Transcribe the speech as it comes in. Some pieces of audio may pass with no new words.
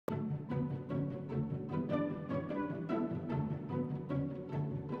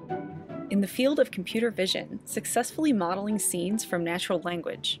In the field of computer vision, successfully modeling scenes from natural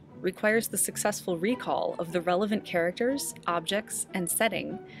language requires the successful recall of the relevant characters, objects, and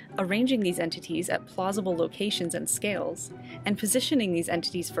setting, arranging these entities at plausible locations and scales, and positioning these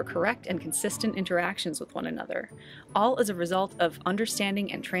entities for correct and consistent interactions with one another, all as a result of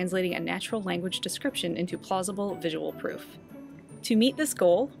understanding and translating a natural language description into plausible visual proof. To meet this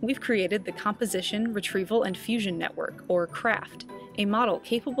goal, we've created the Composition, Retrieval and Fusion Network, or CRAFT, a model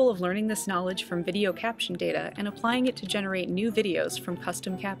capable of learning this knowledge from video caption data and applying it to generate new videos from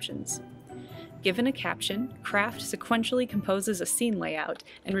custom captions. Given a caption, CRAFT sequentially composes a scene layout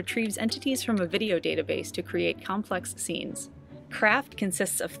and retrieves entities from a video database to create complex scenes. CRAFT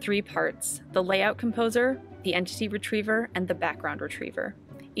consists of three parts: the layout composer, the entity retriever, and the background retriever.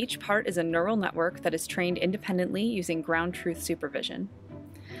 Each part is a neural network that is trained independently using ground truth supervision.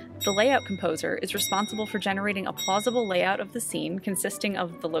 The layout composer is responsible for generating a plausible layout of the scene consisting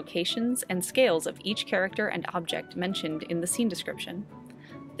of the locations and scales of each character and object mentioned in the scene description.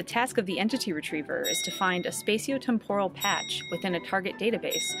 The task of the entity retriever is to find a spatio-temporal patch within a target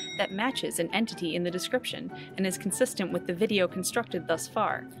database that matches an entity in the description and is consistent with the video constructed thus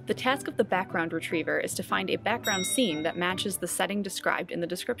far. The task of the background retriever is to find a background scene that matches the setting described in the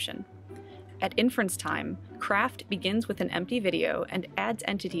description. At inference time, CRAFT begins with an empty video and adds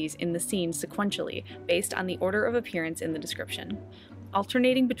entities in the scene sequentially based on the order of appearance in the description.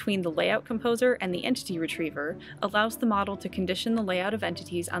 Alternating between the layout composer and the entity retriever allows the model to condition the layout of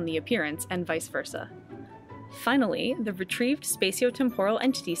entities on the appearance and vice versa. Finally, the retrieved spatio-temporal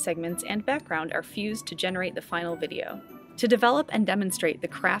entity segments and background are fused to generate the final video. To develop and demonstrate the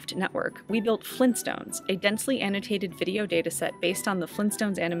CRAFT network, we built Flintstones, a densely annotated video dataset based on the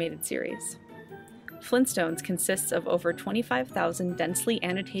Flintstones animated series. Flintstones consists of over 25,000 densely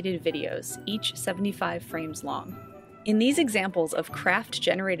annotated videos, each 75 frames long. In these examples of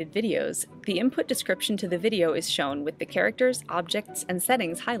CRAFT-generated videos, the input description to the video is shown with the characters, objects, and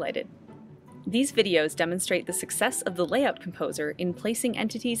settings highlighted. These videos demonstrate the success of the layout composer in placing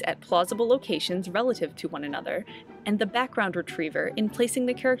entities at plausible locations relative to one another, and the background retriever in placing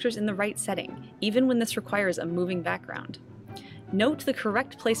the characters in the right setting, even when this requires a moving background. Note the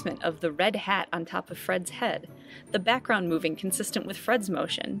correct placement of the red hat on top of Fred's head, the background moving consistent with Fred's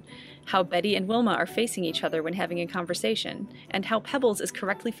motion, how Betty and Wilma are facing each other when having a conversation, and how Pebbles is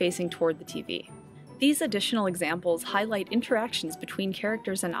correctly facing toward the TV. These additional examples highlight interactions between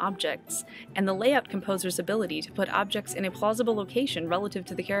characters and objects, and the layout composer's ability to put objects in a plausible location relative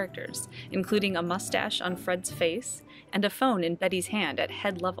to the characters, including a mustache on Fred's face and a phone in Betty's hand at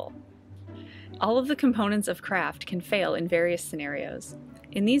head level. All of the components of CRAFT can fail in various scenarios.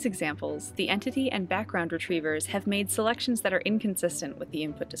 In these examples, the entity and background retrievers have made selections that are inconsistent with the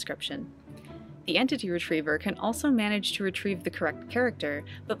input description. The entity retriever can also manage to retrieve the correct character,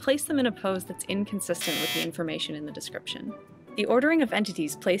 but place them in a pose that's inconsistent with the information in the description. The ordering of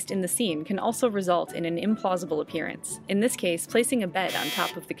entities placed in the scene can also result in an implausible appearance, in this case placing a bed on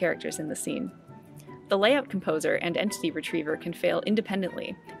top of the characters in the scene. The layout composer and entity retriever can fail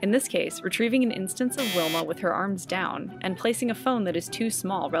independently, in this case retrieving an instance of Wilma with her arms down and placing a phone that is too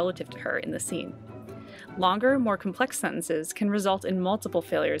small relative to her in the scene. Longer, more complex sentences can result in multiple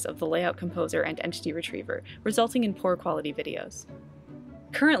failures of the layout composer and entity retriever, resulting in poor quality videos.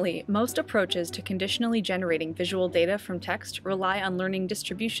 Currently, most approaches to conditionally generating visual data from text rely on learning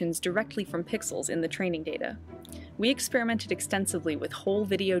distributions directly from pixels in the training data. We experimented extensively with whole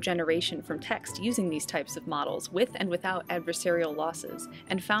video generation from text using these types of models with and without adversarial losses,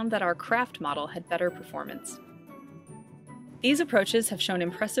 and found that our CRAFT model had better performance. These approaches have shown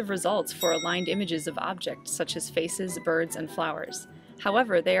impressive results for aligned images of objects such as faces, birds, and flowers.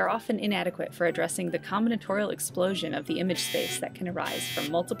 However, they are often inadequate for addressing the combinatorial explosion of the image space that can arise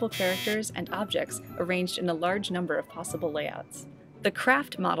from multiple characters and objects arranged in a large number of possible layouts. The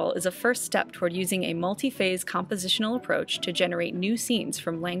CRAFT model is a first step toward using a multi-phase compositional approach to generate new scenes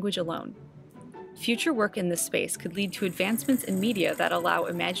from language alone. Future work in this space could lead to advancements in media that allow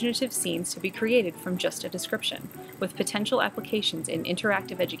imaginative scenes to be created from just a description, with potential applications in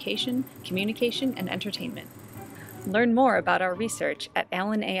interactive education, communication, and entertainment. Learn more about our research at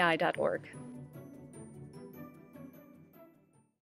allenai.org.